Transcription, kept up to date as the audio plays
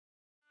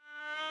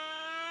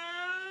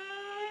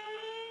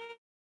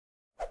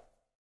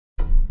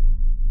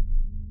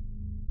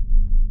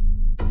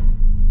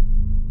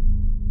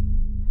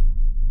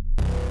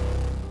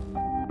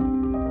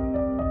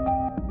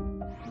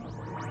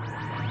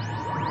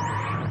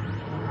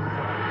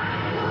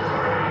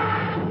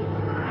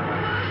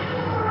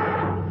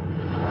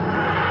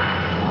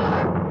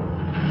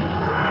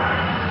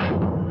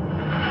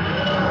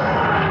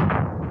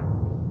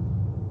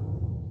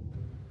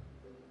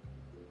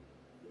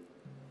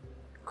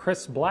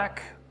Chris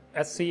Black,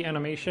 SC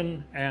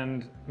Animation,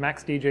 and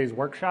Max DJ's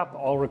Workshop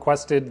all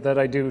requested that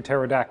I do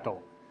pterodactyl.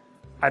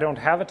 I don't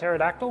have a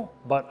pterodactyl,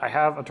 but I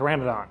have a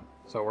Pteranodon,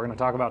 so we're going to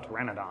talk about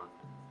Pteranodon.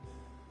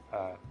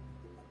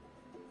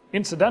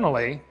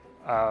 Incidentally,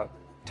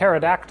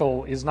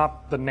 pterodactyl is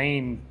not the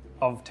name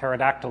of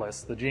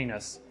Pterodactylus, the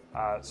genus,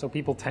 so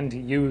people tend to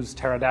use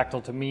pterodactyl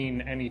to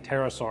mean any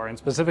pterosaur, and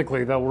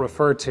specifically they'll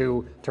refer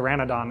to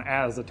Pteranodon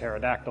as a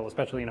pterodactyl,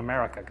 especially in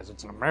America, because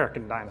it's an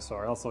American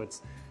dinosaur. Also,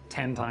 it's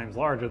 10 times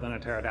larger than a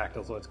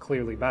pterodactyl, so it's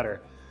clearly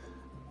better.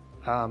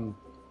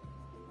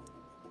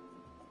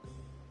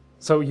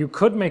 So you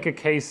could make a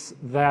case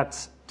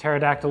that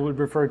pterodactyl would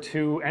refer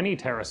to any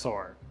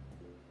pterosaur.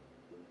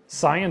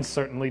 Science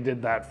certainly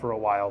did that for a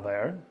while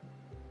there.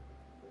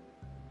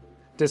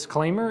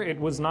 Disclaimer, it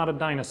was not a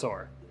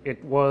dinosaur.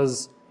 It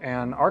was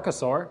an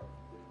archosaur,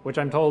 which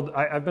I'm told,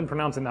 I've been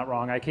pronouncing that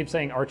wrong. I keep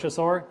saying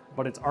archosaur,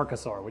 but it's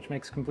archosaur, which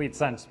makes complete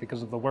sense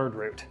because of the word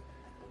root.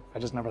 I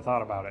just never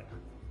thought about it.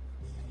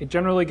 It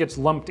generally gets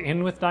lumped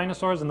in with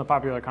dinosaurs in the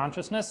popular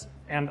consciousness,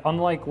 and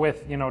unlike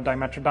with,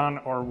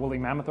 Dimetrodon or woolly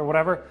mammoth or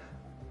whatever,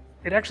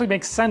 it actually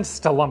makes sense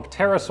to lump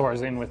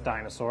pterosaurs in with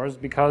dinosaurs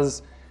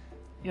because,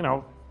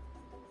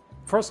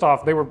 first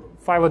off, they were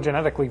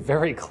phylogenetically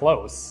very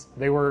close.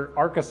 They were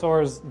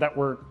archosaurs that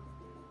were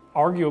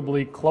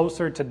arguably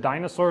closer to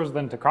dinosaurs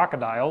than to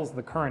crocodiles.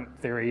 The current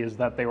theory is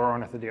that they were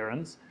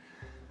ornithodyrans.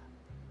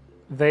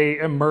 They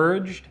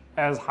emerged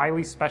as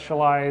highly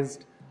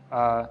specialized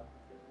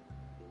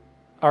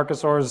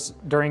archosaurs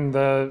during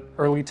the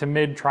early to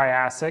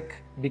mid-Triassic,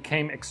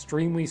 became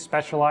extremely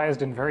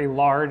specialized and very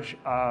large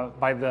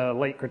by the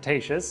late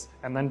Cretaceous,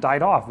 and then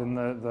died off in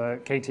the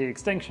KT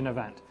extinction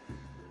event.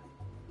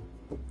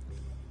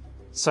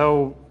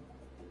 So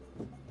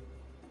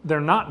they're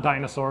not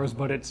dinosaurs,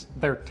 but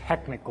they're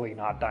technically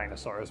not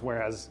dinosaurs,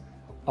 whereas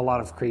a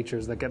lot of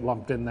creatures that get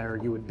lumped in there,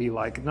 you would be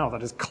like, no,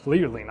 that is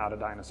clearly not a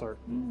dinosaur.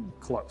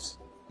 Close.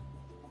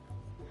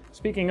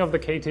 Speaking of the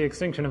KT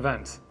extinction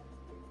event,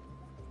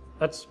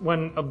 that's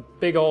when a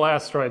big ol'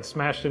 asteroid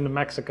smashed into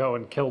Mexico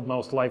and killed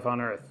most life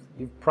on Earth.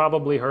 You've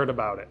probably heard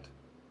about it.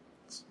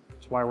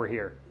 That's why we're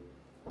here.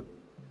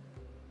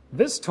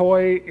 This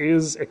toy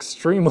is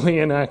extremely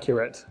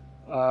inaccurate.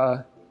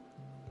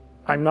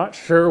 I'm not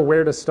sure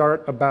where to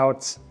start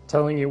about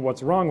telling you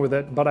what's wrong with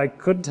it, but I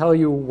could tell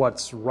you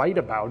what's right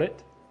about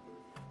it.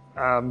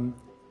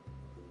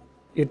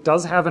 It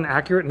does have an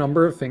accurate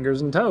number of fingers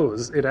and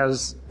toes. It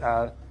has,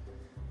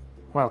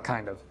 well,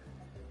 kind of.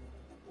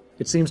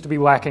 It seems to be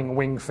lacking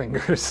wing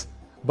fingers,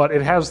 but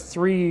it has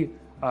 3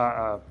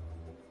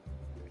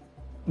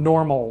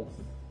 normal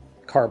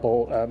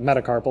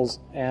metacarpals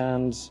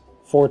and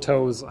 4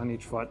 toes on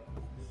each foot.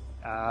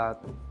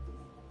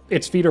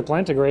 Its feet are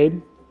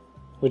plantigrade,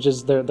 which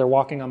is they're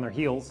walking on their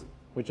heels,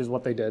 which is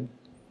what they did.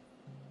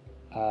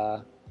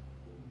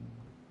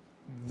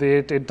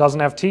 It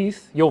doesn't have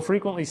teeth. You'll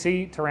frequently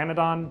see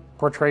Pteranodon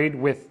portrayed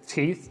with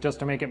teeth just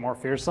to make it more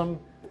fearsome.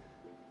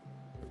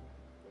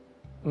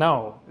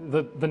 No,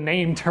 the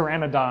name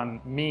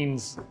Pteranodon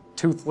means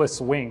toothless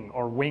wing,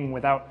 or wing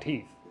without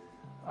teeth,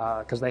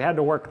 because they had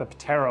to work the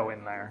ptero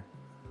in there.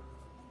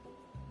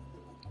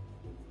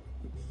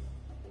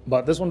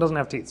 But this one doesn't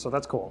have teeth, so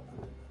that's cool.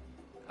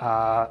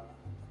 The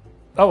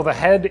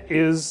head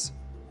is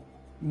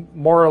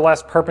more or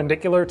less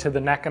perpendicular to the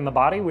neck and the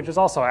body, which is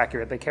also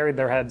accurate. They carried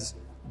their heads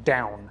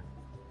down,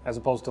 as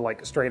opposed to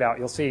straight out.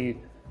 You'll see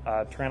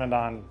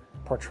Pteranodon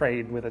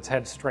portrayed with its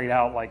head straight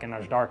out, like in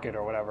Ajdarkid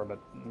or whatever, but...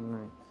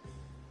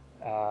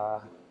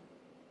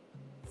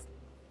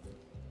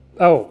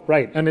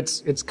 right, and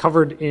it's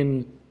covered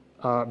in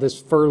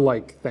this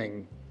fur-like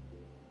thing.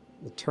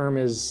 The term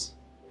is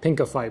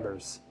pinca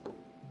fibers.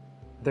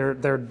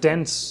 They're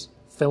dense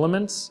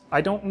filaments.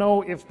 I don't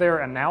know if they're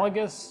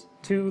analogous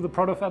to the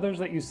protofeathers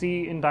that you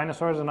see in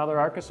dinosaurs and other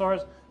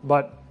archosaurs,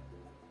 but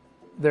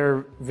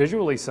they're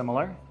visually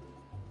similar.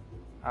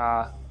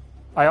 I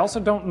also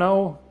don't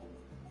know,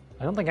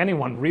 I don't think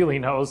anyone really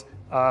knows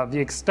the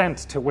extent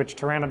to which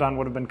Pteranodon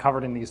would have been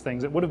covered in these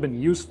things. It would have been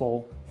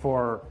useful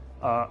for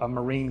a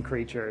marine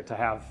creature to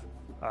have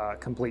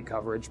complete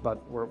coverage,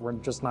 but we're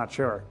just not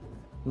sure.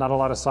 Not a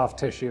lot of soft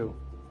tissue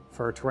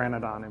for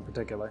Pteranodon in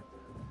particular.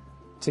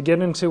 To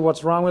get into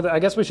what's wrong with it, I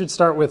guess we should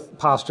start with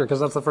posture, because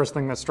that's the first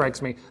thing that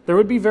strikes me. There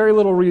would be very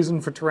little reason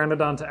for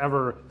Pteranodon to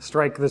ever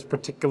strike this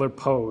particular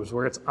pose,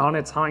 where it's on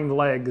its hind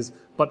legs,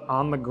 but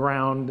on the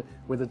ground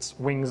with its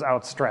wings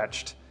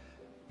outstretched.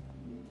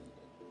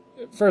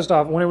 First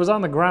off, when it was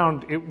on the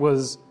ground, it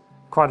was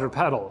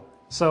quadrupedal.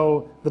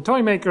 So the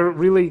toy maker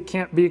really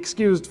can't be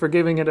excused for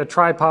giving it a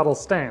tripodal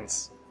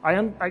stance.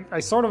 I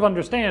sort of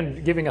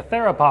understand giving a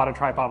theropod a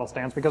tripodal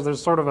stance, because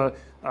there's sort of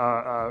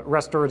a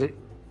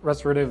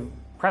restorative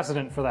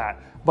precedent for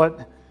that.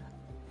 But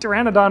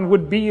Pteranodon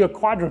would be a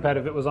quadruped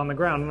if it was on the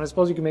ground, and I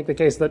suppose you can make the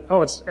case that,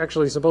 it's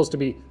actually supposed to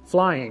be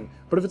flying.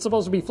 But if it's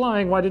supposed to be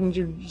flying, why didn't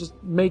you just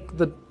make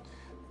the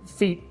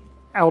feet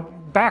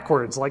out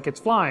backwards like it's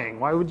flying?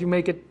 Why would you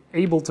make it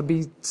able to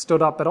be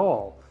stood up at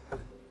all?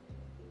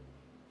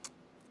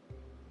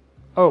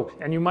 Oh,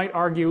 and you might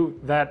argue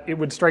that it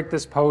would strike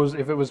this pose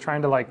if it was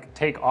trying to, like,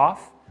 take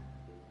off.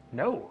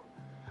 No.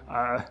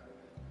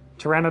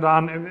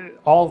 Pteranodon,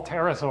 all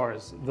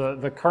pterosaurs,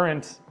 the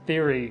current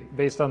theory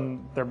based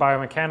on their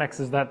biomechanics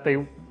is that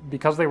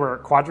because they were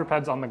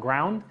quadrupeds on the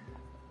ground,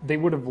 they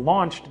would have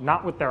launched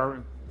not with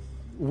their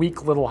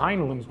weak little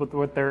hind limbs, but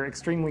with their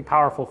extremely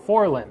powerful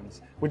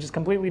forelimbs, which is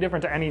completely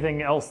different to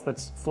anything else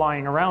that's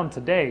flying around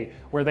today,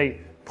 where they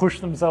push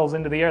themselves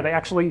into the air. They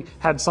actually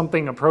had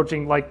something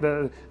approaching, like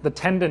the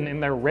tendon in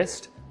their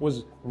wrist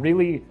was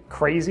really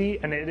crazy,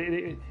 and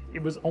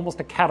it was almost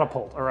a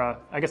catapult, or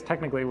I guess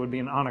technically it would be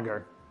an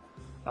onager,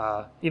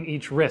 in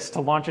each wrist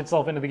to launch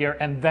itself into the air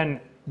and then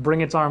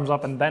bring its arms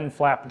up and then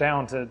flap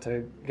down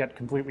to get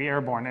completely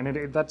airborne.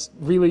 And that's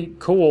really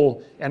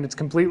cool, and it's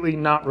completely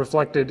not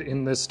reflected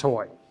in this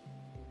toy.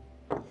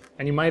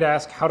 And you might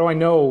ask, how do I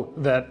know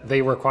that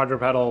they were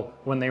quadrupedal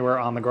when they were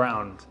on the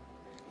ground?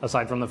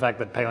 Aside from the fact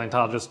that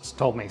paleontologists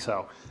told me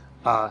so.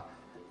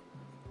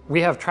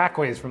 We have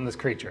trackways from this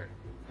creature.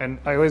 And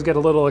I always get a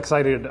little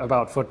excited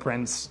about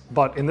footprints,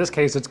 but in this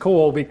case it's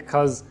cool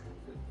because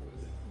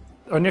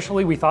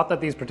initially we thought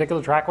that these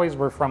particular trackways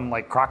were from,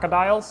 like,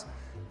 crocodiles,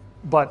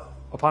 but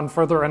upon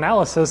further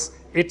analysis,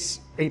 it's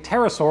a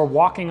pterosaur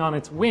walking on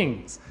its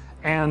wings.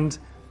 And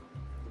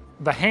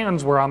the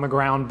hands were on the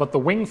ground, but the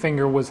wing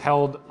finger was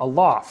held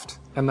aloft.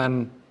 And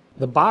then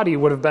the body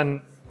would have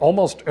been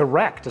almost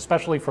erect,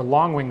 especially for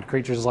long-winged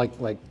creatures like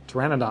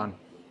Pteranodon.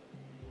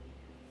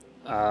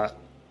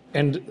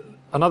 And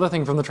another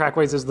thing from the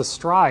trackways is the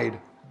stride.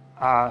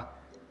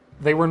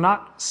 They were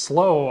not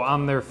slow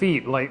on their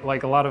feet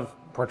like a lot of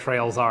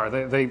portrayals are.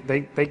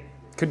 They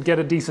could get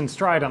a decent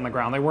stride on the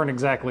ground. They weren't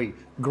exactly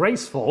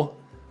graceful,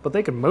 but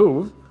they could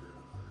move.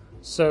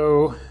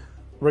 So,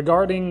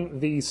 regarding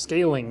the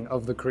scaling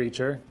of the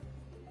creature,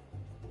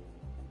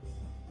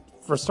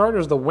 for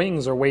starters, the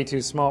wings are way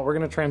too small. We're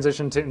going to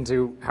transition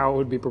into how it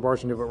would be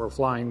proportioned if it were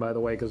flying, by the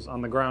way, because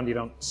on the ground you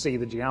don't see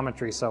the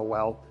geometry so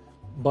well.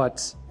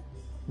 But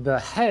the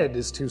head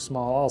is too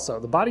small also.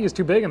 The body is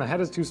too big and the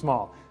head is too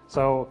small.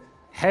 So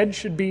head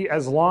should be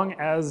as long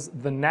as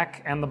the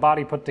neck and the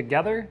body put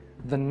together.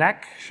 The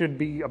neck should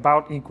be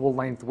about equal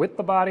length with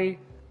the body.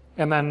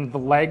 And then the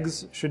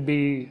legs should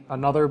be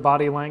another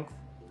body length.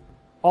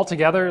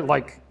 Altogether,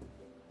 like,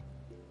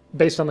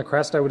 based on the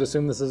crest, I would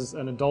assume this is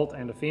an adult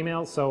and a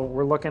female, so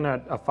we're looking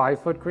at a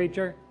 5-foot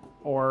creature,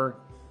 or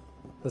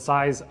the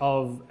size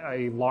of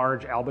a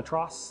large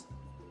albatross.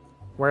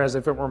 Whereas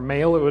if it were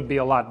male, it would be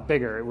a lot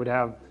bigger. It would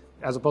have,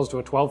 as opposed to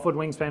a 12-foot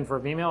wingspan for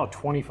a female, a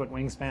 20-foot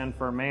wingspan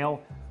for a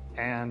male,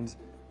 and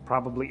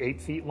probably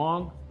 8 feet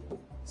long.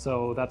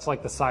 So that's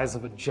like the size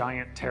of a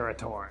giant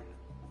pteranodon.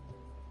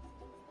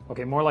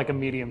 Okay, more like a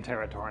medium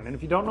pteranodon. And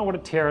if you don't know what a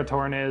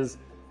pteranodon is,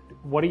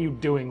 what are you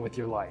doing with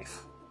your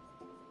life?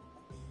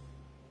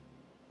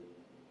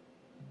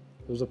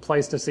 There was a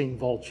Pleistocene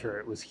vulture.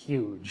 It was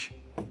huge.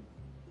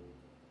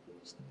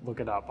 Just look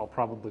it up. I'll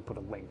probably put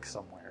a link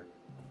somewhere.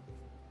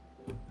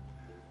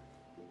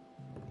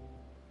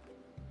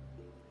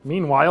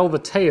 Meanwhile, the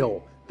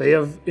tail. They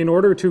have, in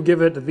order to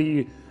give it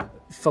the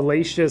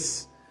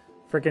fallacious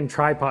frickin'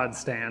 tripod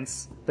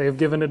stance, they have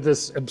given it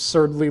this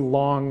absurdly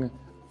long...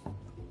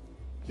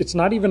 It's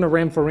not even a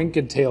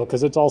rhamphorhynchid tail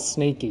because it's all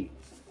snaky.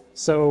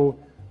 So,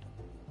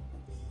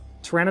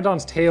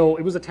 Pteranodon's tail,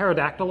 it was a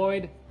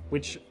pterodactyloid,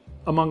 which,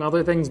 among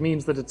other things,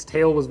 means that its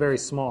tail was very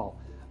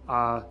small.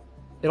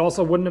 It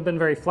also wouldn't have been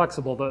very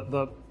flexible.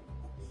 The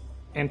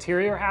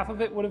anterior half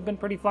of it would have been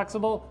pretty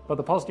flexible, but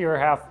the posterior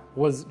half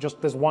was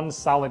just this one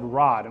solid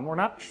rod, and we're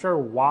not sure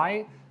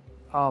why.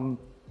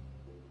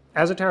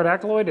 As a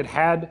pterodactyloid, it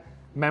had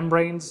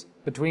membranes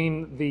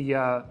between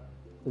the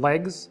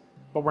legs,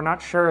 but we're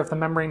not sure if the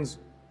membranes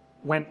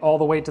went all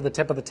the way to the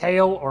tip of the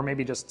tail, or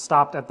maybe just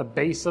stopped at the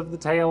base of the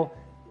tail.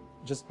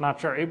 Just not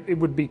sure. It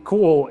would be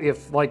cool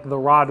if, like, the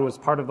rod was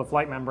part of the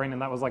flight membrane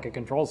and that was like a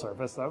control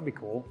surface. That would be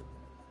cool.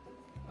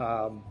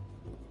 I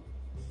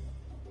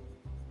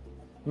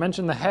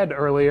mentioned the head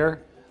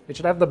earlier. It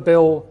should have the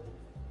bill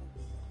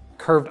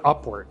curved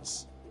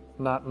upwards,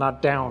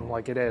 not down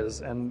like it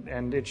is.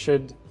 And it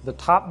should, the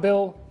top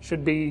bill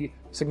should be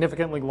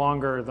significantly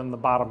longer than the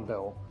bottom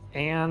bill.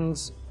 And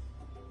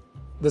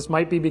this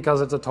might be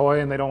because it's a toy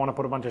and they don't want to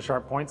put a bunch of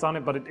sharp points on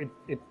it, but it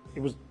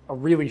was a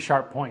really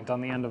sharp point on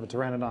the end of a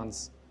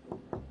Pteranodon's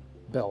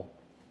bill.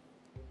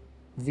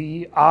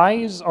 The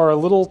eyes are a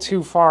little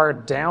too far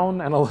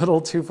down and a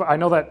little too far... I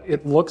know that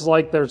it looks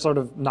like they're sort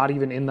of not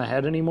even in the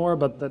head anymore,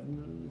 but the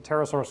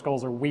pterosaur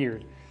skulls are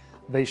weird.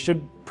 They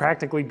should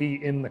practically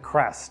be in the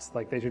crest.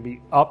 Like, they should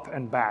be up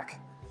and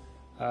back.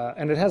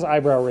 And it has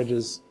eyebrow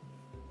ridges.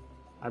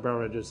 Eyebrow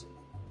ridges.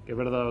 Get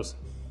rid of those.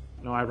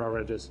 No eyebrow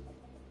ridges.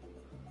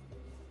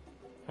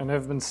 And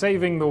I've been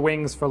saving the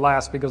wings for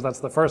last because that's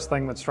the first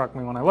thing that struck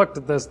me when I looked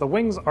at this. The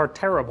wings are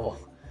terrible.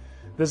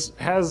 This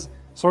has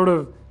sort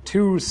of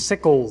 2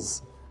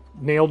 sickles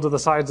nailed to the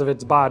sides of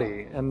its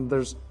body, and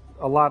there's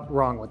a lot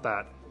wrong with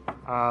that.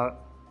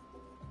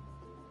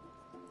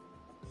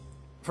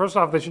 First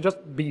off, they should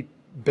just be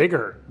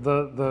bigger.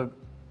 The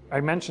I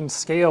mentioned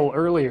scale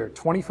earlier,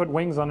 20-foot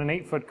wings on an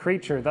 8-foot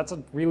creature. That's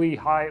a really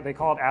high, they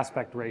call it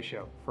aspect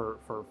ratio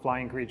for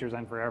flying creatures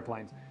and for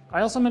airplanes. I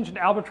also mentioned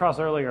Albatross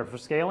earlier for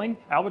scaling.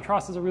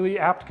 Albatross is a really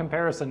apt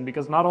comparison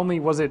because not only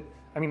was it,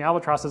 I mean,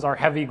 Albatrosses are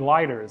heavy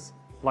gliders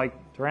like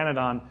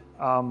Pteranodon.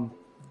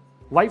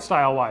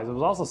 Lifestyle-wise, it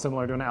was also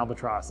similar to an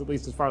albatross, at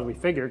least as far as we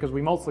figure, because we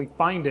mostly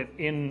find it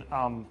in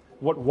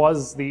what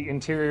was the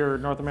interior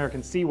North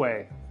American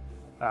seaway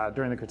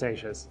during the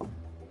Cretaceous.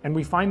 And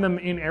we find them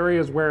in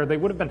areas where they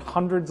would have been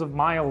hundreds of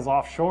miles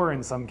offshore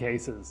in some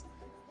cases.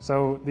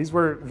 So these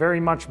were very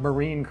much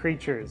marine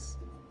creatures,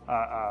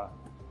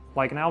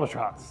 like an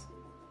albatross.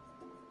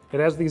 It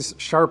has these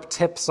sharp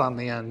tips on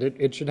the end.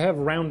 It should have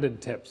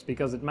rounded tips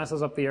because it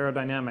messes up the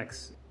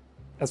aerodynamics.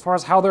 As far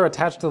as how they're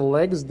attached to the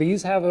legs,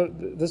 this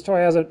toy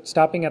has it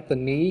stopping at the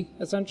knee,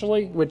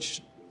 essentially,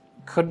 which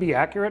could be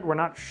accurate. We're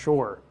not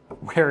sure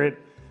where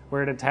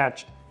it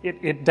attached.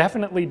 It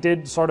definitely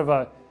did sort of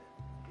a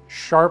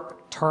sharp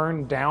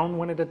turn down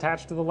when it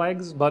attached to the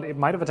legs, but it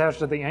might have attached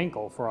to the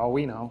ankle for all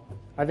we know.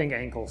 I think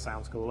ankle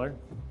sounds cooler,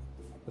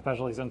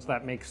 especially since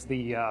that makes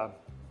the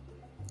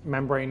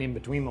membrane in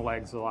between the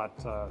legs a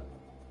lot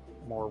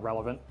more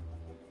relevant.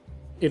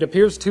 It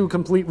appears to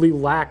completely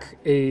lack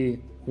a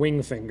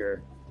wing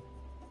finger,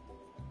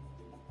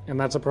 and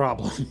that's a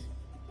problem.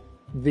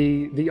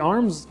 The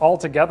arms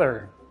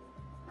altogether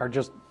are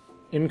just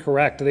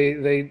incorrect.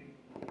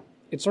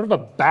 It's sort of a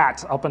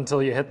bat up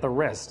until you hit the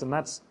wrist, and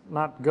that's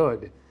not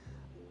good.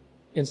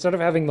 Instead of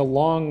having the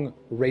long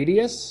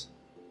radius,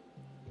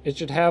 it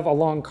should have a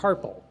long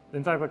carpal.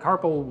 In fact, the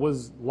carpal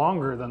was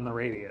longer than the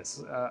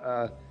radius.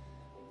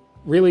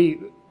 Really,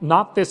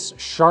 not this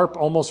sharp,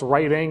 almost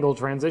right angle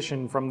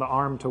transition from the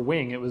arm to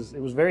wing. It was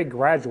very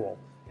gradual,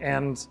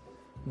 and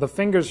the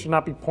fingers should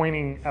not be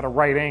pointing at a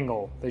right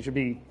angle. They should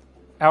be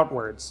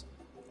outwards.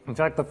 In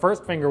fact, the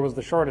first finger was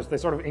the shortest. They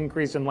sort of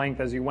increased in length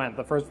as you went.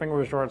 The first finger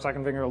was short,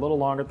 second finger a little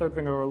longer, third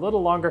finger a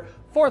little longer,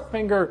 fourth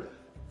finger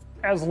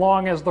as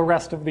long as the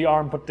rest of the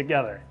arm put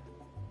together.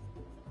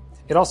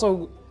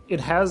 It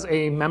has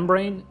a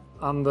membrane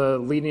on the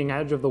leading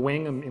edge of the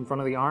wing in front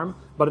of the arm,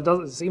 but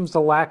it seems to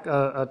lack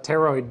a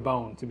pteroid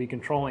bone to be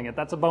controlling it.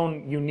 That's a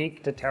bone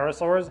unique to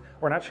pterosaurs.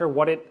 We're not sure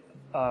what it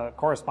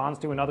corresponds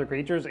to in other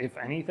creatures, if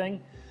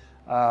anything.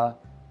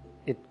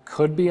 It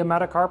could be a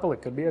metacarpal,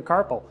 it could be a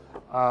carpal.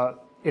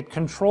 It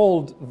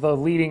controlled the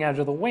leading edge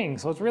of the wing,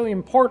 so it's really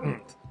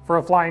important for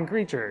a flying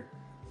creature.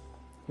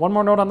 One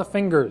more note on the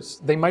fingers.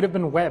 They might have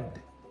been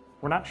webbed.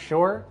 We're not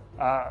sure.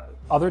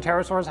 Other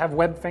pterosaurs have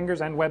webbed fingers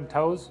and webbed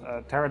toes.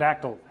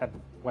 Pterodactyl had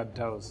webbed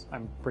toes,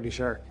 I'm pretty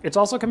sure. It's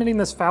also committing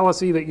this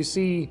fallacy that you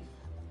see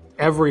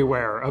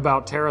everywhere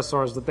about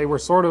pterosaurs, that they were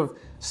sort of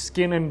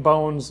skin and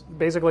bones,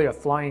 basically a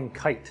flying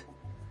kite.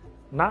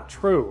 Not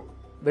true.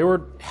 They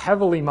were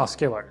heavily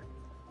muscular.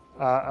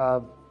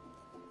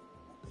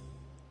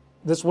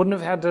 This wouldn't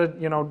have had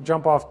to,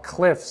 jump off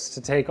cliffs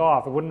to take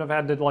off. It wouldn't have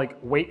had to,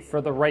 wait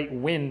for the right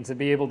wind to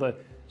be able to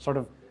sort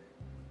of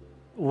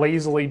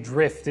lazily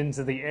drift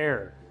into the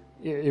air.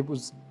 It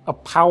was a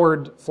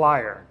powered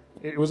flyer.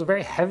 It was a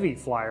very heavy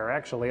flyer,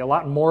 actually. A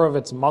lot more of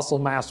its muscle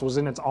mass was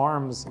in its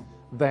arms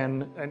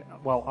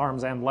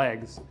arms and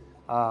legs,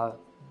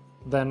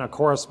 than a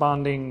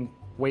corresponding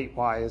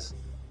weight-wise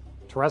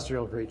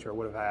terrestrial creature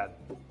would have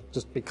had,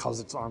 just because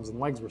its arms and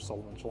legs were so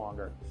much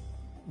longer.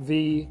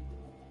 The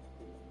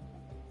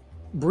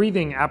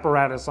breathing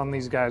apparatus on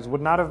these guys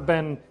would not have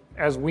been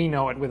as we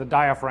know it, with a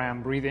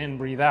diaphragm, breathe in,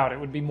 breathe out. It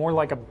would be more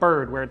like a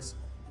bird, where it's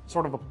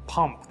sort of a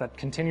pump that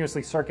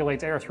continuously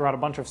circulates air throughout a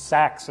bunch of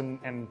sacs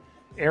and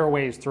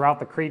airways throughout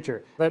the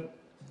creature. That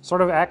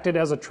sort of acted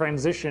as a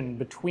transition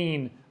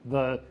between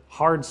the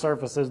hard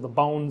surfaces, the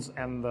bones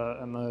and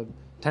the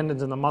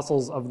tendons and the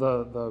muscles of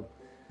the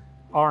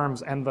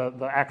arms and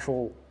the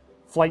actual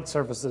flight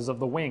surfaces of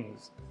the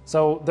wings.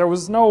 So there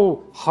was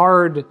no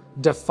hard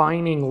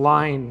defining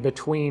line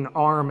between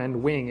arm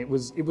and wing. It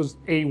was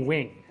a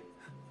wing.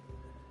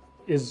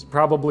 Is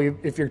probably,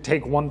 if you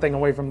take one thing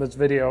away from this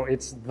video,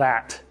 it's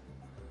that.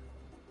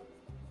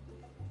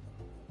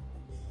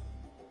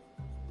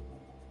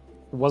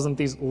 It wasn't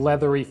these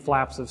leathery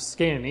flaps of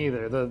skin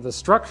either. The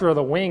structure of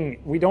the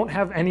wing, we don't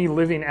have any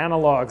living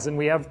analogs, and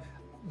we have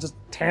just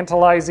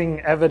tantalizing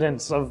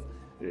evidence of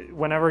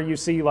whenever you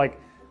see like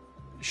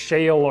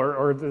shale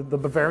or the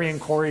Bavarian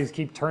quarries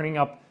keep turning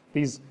up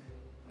these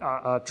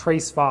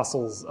trace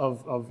fossils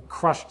of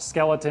crushed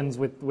skeletons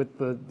with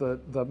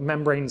the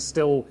membrane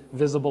still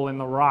visible in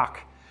the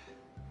rock.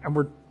 And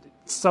we're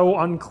so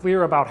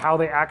unclear about how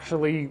they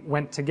actually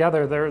went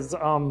together. There's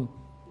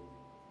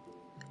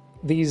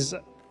these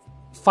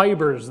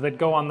fibers that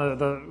go on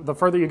the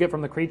further you get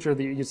from the creature,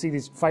 you see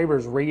these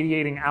fibers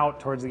radiating out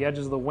towards the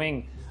edges of the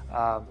wing.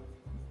 There's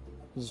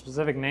a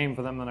specific name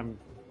for them that I'm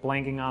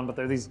blanking on, but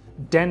they're these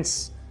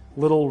dense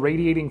little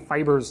radiating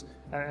fibers.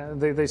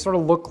 They sort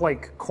of look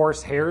like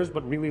coarse hairs,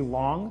 but really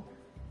long.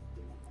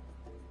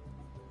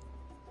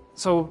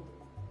 So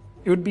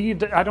it would be,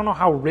 I don't know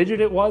how rigid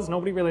it was.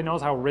 Nobody really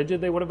knows how rigid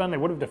they would have been. They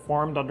would have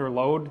deformed under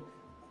load,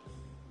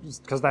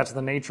 just because that's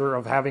the nature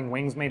of having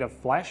wings made of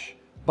flesh.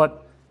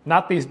 but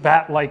not these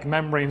bat-like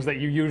membranes that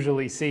you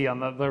usually see on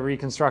the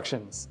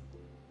reconstructions.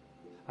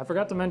 I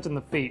forgot to mention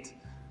the feet.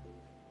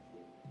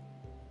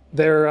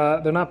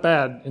 They're not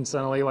bad,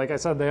 incidentally. Like I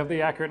said, they have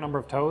the accurate number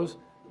of toes,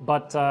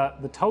 but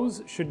the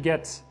toes should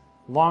get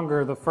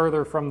longer the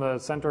further from the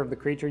center of the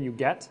creature you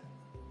get.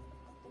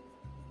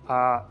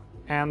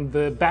 And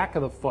the back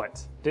of the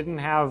foot didn't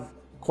have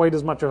quite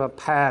as much of a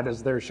pad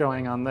as they're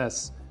showing on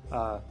this.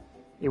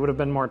 It would have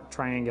been more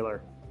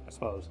triangular, I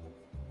suppose.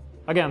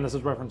 Again, this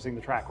is referencing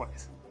the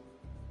trackways.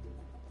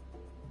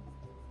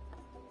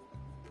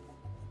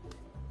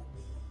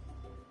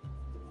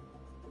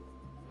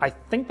 I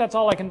think that's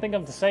all I can think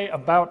of to say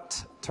about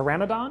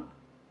Pteranodon.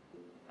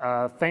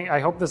 I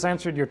hope this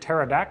answered your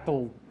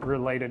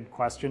pterodactyl-related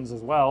questions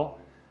as well.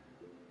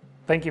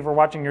 Thank you for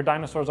watching Your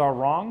Dinosaurs Are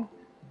Wrong.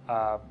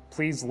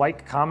 Please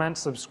like, comment,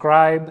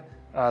 subscribe,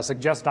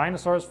 suggest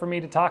dinosaurs for me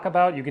to talk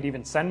about. You could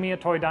even send me a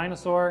toy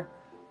dinosaur.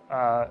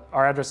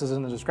 Our address is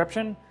in the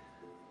description.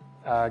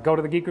 Go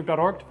to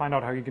thegeekgroup.org to find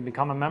out how you can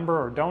become a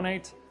member or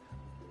donate.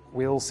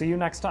 We'll see you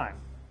next time.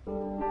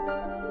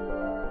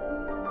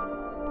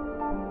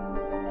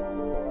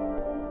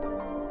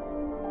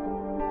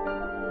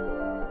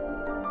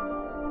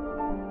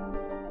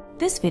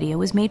 This video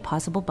was made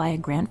possible by a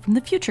grant from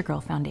the Future Girl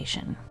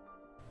Foundation.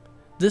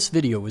 This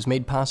video was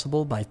made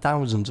possible by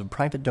thousands of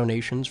private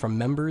donations from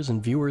members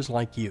and viewers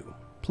like you.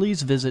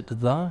 Please visit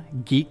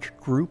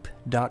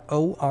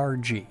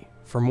thegeekgroup.org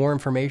for more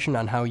information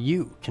on how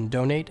you can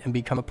donate and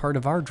become a part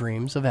of our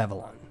dreams of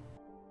Avalon.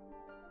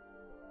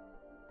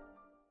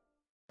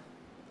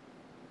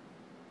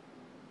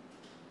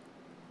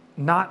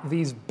 Not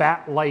these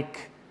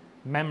bat-like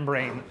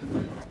membranes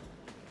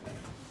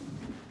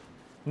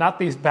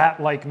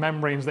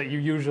that you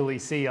usually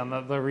see on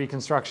the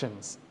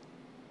reconstructions.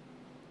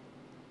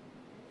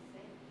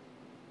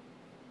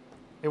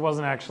 It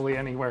wasn't actually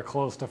anywhere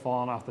close to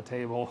falling off the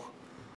table.